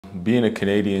Being a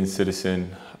Canadian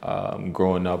citizen,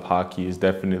 growing up, hockey is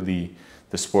definitely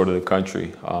the sport of the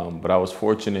country. But I was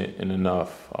fortunate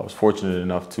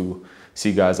enough to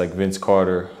see guys like Vince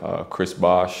Carter, Chris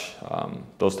Bosh,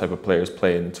 those type of players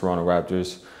play in the Toronto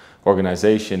Raptors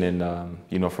organization.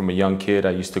 And from a young kid,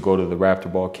 I used to go to the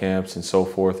Raptor ball camps and so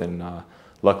forth. And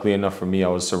luckily enough for me, I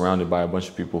was surrounded by a bunch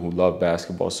of people who love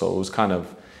basketball. So it was kind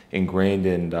of ingrained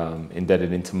and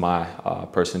embedded into my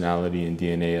personality and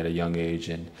DNA at a young age.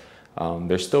 And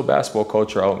there's still basketball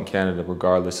culture out in Canada,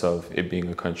 regardless of it being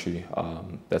a country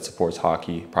that supports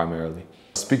hockey primarily.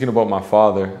 Speaking about my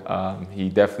father, he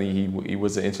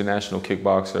was an international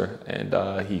kickboxer,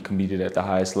 and he competed at the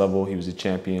highest level. He was a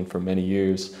champion for many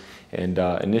years. And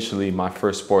initially, my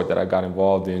first sport that I got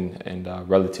involved in and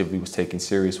relatively was taken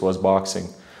serious was boxing.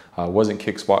 It wasn't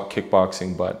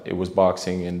kickboxing, but it was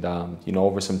boxing. And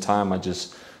over some time, I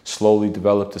just slowly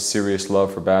developed a serious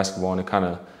love for basketball, and it kind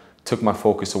of took my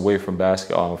focus away from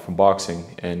boxing.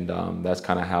 And that's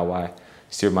kind of how I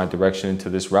steered my direction into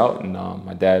this route. And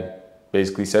my dad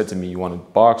basically said to me, "You want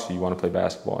to box or you want to play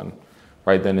basketball?" And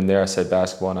right then and there, I said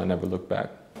basketball, and I never looked back.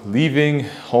 Leaving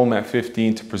home at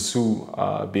 15 to pursue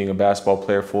being a basketball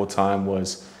player full time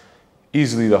was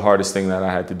easily the hardest thing that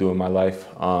I had to do in my life.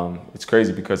 It's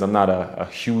crazy because I'm not a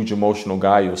huge emotional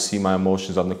guy. You'll see my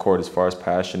emotions on the court as far as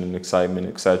passion and excitement,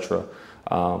 etc.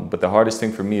 But the hardest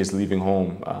thing for me is leaving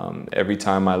home. Every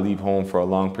time I leave home for a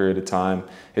long period of time,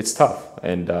 it's tough.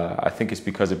 And I think it's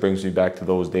because it brings me back to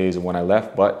those days of when I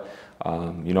left. But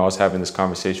I was having this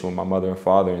conversation with my mother and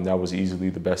father, and that was easily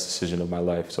the best decision of my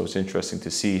life. So it's interesting to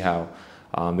see how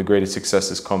the greatest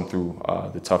successes come through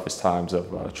the toughest times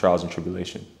of trials and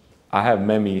tribulation. I have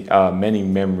many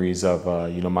memories of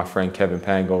my friend Kevin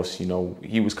Pangos.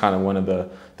 He was kind of one of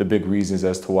the big reasons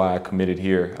as to why I committed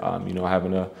here.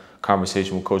 Having a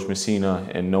conversation with Coach Messina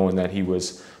and knowing that he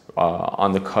was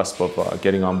on the cusp of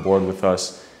getting on board with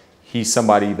us. He's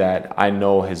somebody that I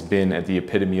know has been at the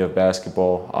epitome of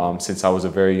basketball since I was a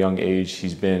very young age.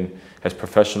 He's been as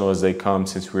professional as they come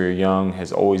since we were young,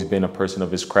 has always been a person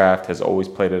of his craft, has always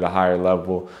played at a higher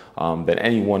level than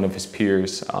any one of his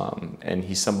peers. And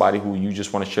he's somebody who you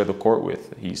just want to share the court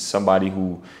with. He's somebody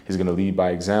who is going to lead by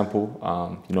example.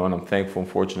 And I'm thankful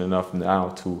and fortunate enough now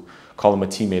to call him a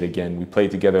teammate again. We played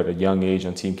together at a young age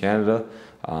on Team Canada.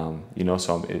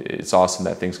 So it's awesome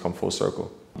that things come full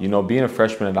circle. Being a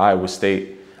freshman at Iowa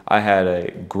State, I had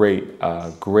a great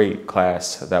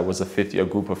class that was a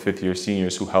group of fifth-year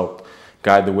seniors who helped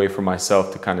guide the way for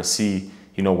myself to kind of see,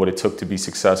 what it took to be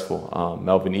successful.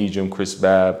 Melvin Ejim, Chris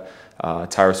Babb,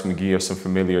 Tyrus McGee are some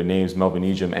familiar names. Melvin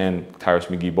Ejim and Tyrus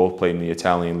McGee both played in the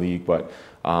Italian league, but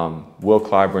Will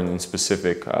Clyburn in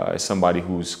specific is somebody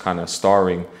who's kind of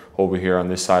starring over here on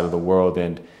this side of the world.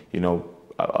 And,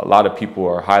 a lot of people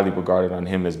are highly regarded on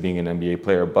him as being an NBA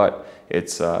player, but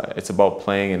it's about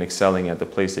playing and excelling at the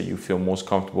place that you feel most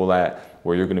comfortable at,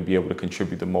 where you're going to be able to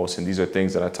contribute the most. And these are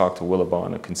things that I talk to Will about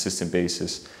on a consistent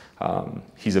basis.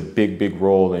 He's a big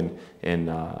role in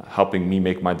helping me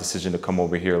make my decision to come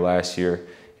over here last year.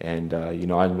 And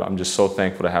I'm just so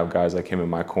thankful to have guys like him in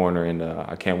my corner, and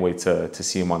I can't wait to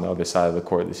see him on the other side of the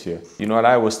court this year. At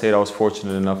Iowa State, I was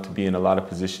fortunate enough to be in a lot of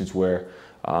positions where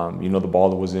the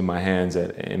ball was in my hands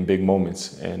in big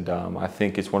moments. And I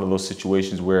think it's one of those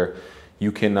situations where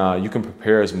you can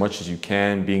prepare as much as you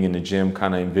can, being in the gym,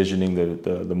 kind of envisioning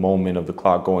the moment of the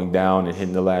clock going down and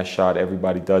hitting the last shot.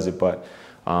 Everybody does it, but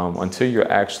until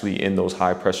you're actually in those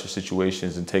high pressure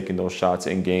situations and taking those shots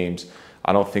in games,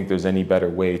 I don't think there's any better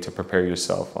way to prepare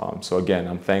yourself. So again,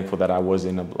 I'm thankful that I was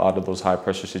in a lot of those high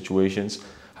pressure situations.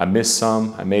 I missed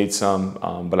some, I made some,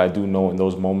 but I do know in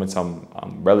those moments I'm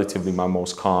relatively my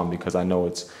most calm, because I know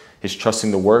it's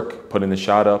trusting the work, putting the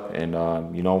shot up, and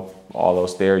all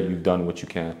else there, you've done what you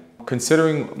can.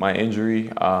 Considering my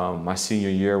injury my senior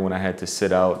year, when I had to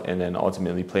sit out and then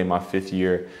ultimately play my fifth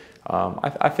year,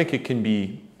 I think it can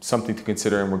be something to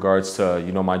consider in regards to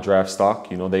my draft stock.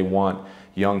 They want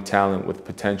young talent with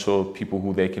potential, people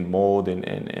who they can mold and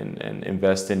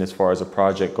invest in as far as a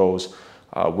project goes.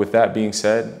 With that being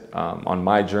said, on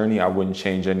my journey, I wouldn't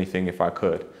change anything if I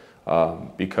could,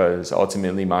 because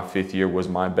ultimately my fifth year was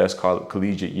my best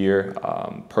collegiate year,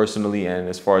 personally, and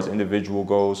as far as individual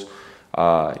goes.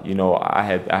 I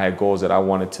had goals that I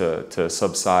wanted to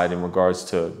subside in regards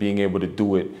to being able to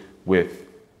do it with,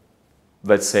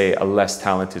 let's say, a less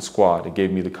talented squad. It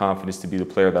gave me the confidence to be the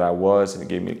player that I was, and it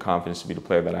gave me the confidence to be the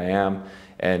player that I am.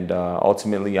 And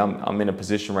ultimately, I'm in a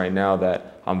position right now that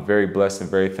I'm very blessed and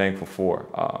very thankful for.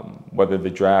 Whether the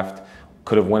draft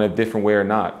could have went a different way or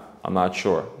not, I'm not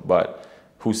sure. But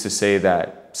who's to say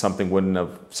that something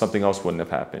else wouldn't have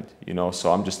happened, you know.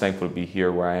 So I'm just thankful to be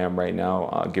here where I am right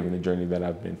now, given the journey that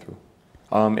I've been through.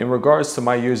 In regards to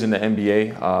my years in the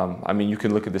NBA, I mean, you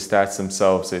can look at the stats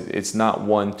themselves. It's not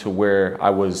one to where I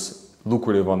was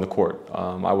lucrative on the court.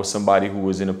 I was somebody who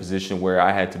was in a position where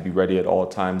I had to be ready at all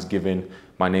times, given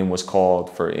my name was called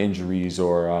for injuries,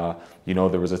 or you know,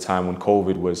 there was a time when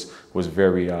COVID was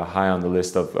very high on the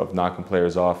list of knocking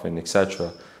players off, and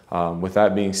etc. With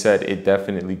that being said, it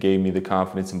definitely gave me the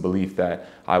confidence and belief that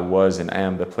I was and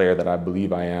am the player that I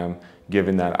believe I am,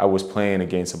 given that I was playing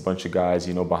against a bunch of guys,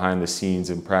 you know, behind the scenes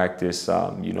in practice,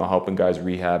 you know, helping guys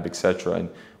rehab, etc. And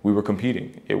we were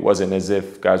competing. It wasn't as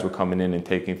if guys were coming in and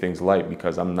taking things light,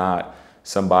 because I'm not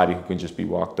somebody who can just be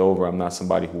walked over. I'm not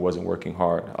somebody who wasn't working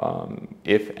hard.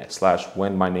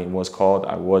 When my name was called,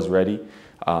 I was ready.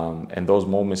 And those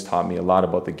moments taught me a lot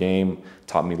about the game,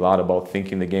 taught me a lot about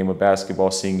thinking the game of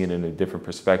basketball, seeing it in a different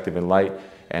perspective and light.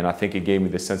 And I think it gave me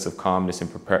the sense of calmness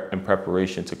and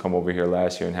preparation to come over here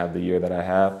last year and have the year that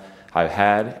I've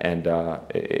had. And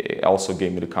it also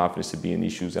gave me the confidence to be in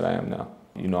these shoes that I am now.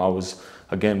 You know, I was,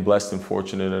 again, blessed and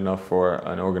fortunate enough for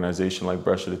an organization like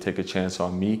Brescia to take a chance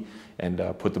on me and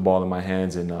put the ball in my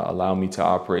hands and allow me to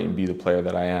operate and be the player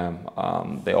that I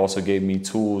am. They also gave me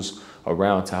tools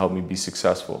around to help me be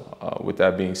successful. With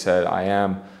that being said,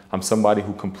 I'm somebody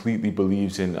who completely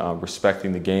believes in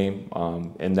respecting the game,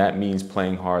 and that means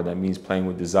playing hard, that means playing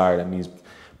with desire, that means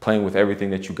playing with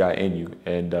everything that you got in you.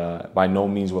 And by no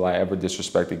means will I ever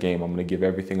disrespect the game. I'm going to give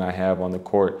everything I have on the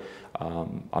court.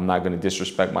 I'm not going to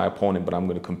disrespect my opponent, but I'm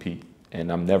going to compete.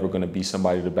 And I'm never going to be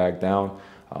somebody to back down.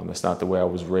 That's not the way I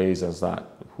was raised. That's not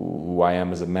who I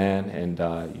am as a man. And,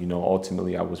 you know,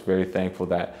 ultimately, I was very thankful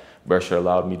that Brescia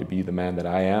allowed me to be the man that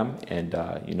I am. And,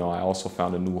 you know, I also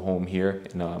found a new home here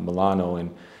in Milano.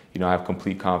 And, you know, I have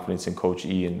complete confidence in Coach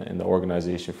E and the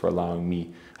organization for allowing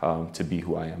me to be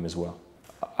who I am as well.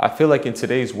 I feel like in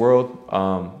today's world,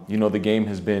 you know, the game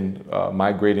has been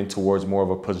migrating towards more of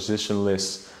a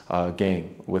positionless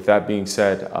game. With that being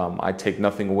said, I take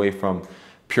nothing away from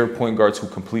pure point guards who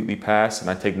completely pass, and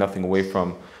I take nothing away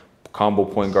from combo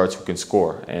point guards who can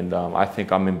score. And I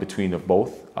think I'm in between of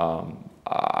both.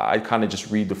 I kind of just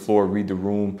read the floor, read the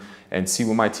room, and see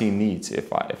what my team needs.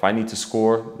 If I need to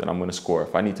score, then I'm going to score.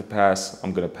 If I need to pass,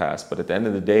 I'm going to pass. But at the end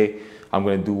of the day, I'm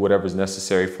going to do whatever's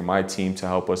necessary for my team to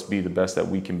help us be the best that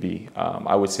we can be.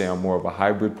 I would say I'm more of a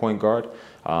hybrid point guard,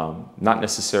 not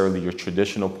necessarily your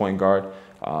traditional point guard,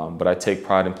 but I take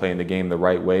pride in playing the game the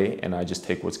right way, and I just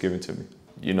take what's given to me.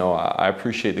 You know, I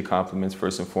appreciate the compliments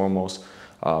first and foremost,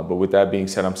 but with that being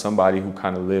said, I'm somebody who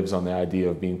kind of lives on the idea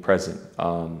of being present.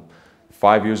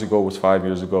 5 years ago was 5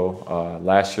 years ago,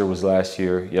 last year was last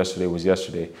year, yesterday was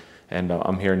yesterday, and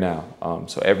I'm here now.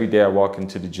 So every day I walk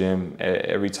into the gym,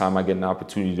 every time I get an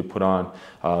opportunity to put on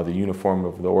the uniform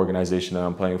of the organization that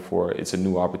I'm playing for, it's a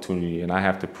new opportunity, and I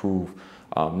have to prove,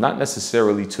 not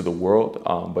necessarily to the world,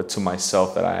 but to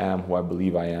myself that I am who I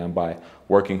believe I am by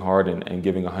working hard and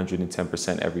giving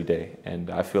 110% every day.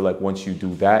 And I feel like once you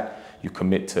do that, you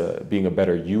commit to being a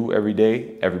better you every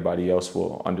day, everybody else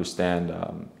will understand,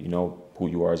 you know, who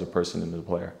you are as a person and as a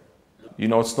player. You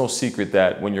know, it's no secret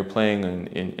that when you're playing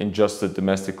in just the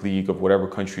domestic league of whatever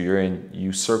country you're in,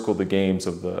 you circle the games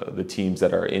of the teams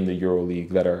that are in the Euro League,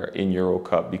 that are in Euro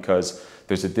Cup, because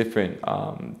there's a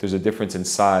difference in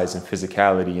size and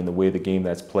physicality in the way the game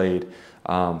that's played.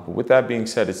 But with that being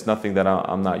said, it's nothing that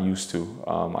I'm not used to.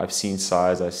 I've seen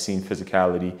size, I've seen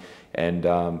physicality, and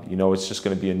you know, it's just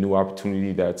going to be a new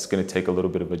opportunity that's going to take a little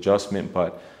bit of adjustment.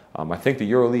 But I think the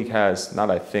EuroLeague has,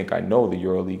 not I think, I know the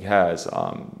EuroLeague has,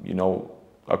 you know,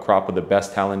 a crop of the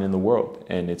best talent in the world.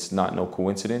 And it's not no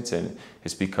coincidence, and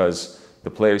it's because the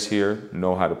players here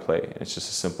know how to play. And it's just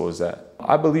as simple as that.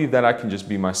 I believe that I can just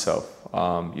be myself.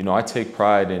 You know, I take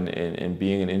pride in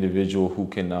being an individual who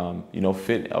can, you know,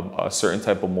 fit a certain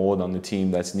type of mold on the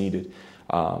team that's needed.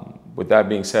 With that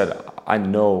being said, I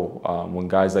know when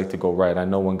guys like to go right. I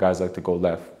know when guys like to go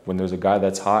left. When there's a guy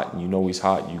that's hot and you know he's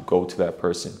hot, you go to that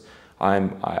person.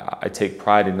 I take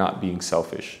pride in not being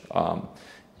selfish.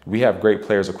 We have great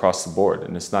players across the board,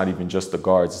 and it's not even just the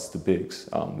guards, it's the bigs.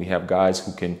 We have guys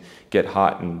who can get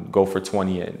hot and go for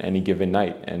 20 at any given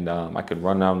night, and I could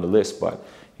run down the list, but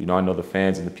you know, I know the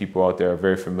fans and the people out there are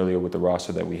very familiar with the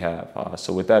roster that we have.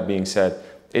 So with that being said,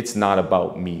 it's not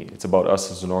about me. It's about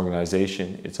us as an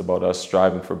organization. It's about us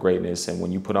striving for greatness. And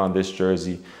when you put on this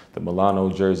jersey, the Milano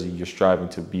jersey, you're striving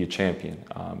to be a champion.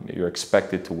 You're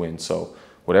expected to win. So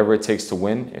whatever it takes to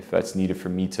win, if that's needed for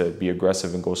me to be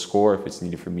aggressive and go score, if it's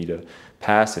needed for me to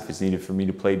pass, if it's needed for me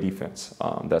to play defense,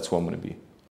 that's who I'm going to be.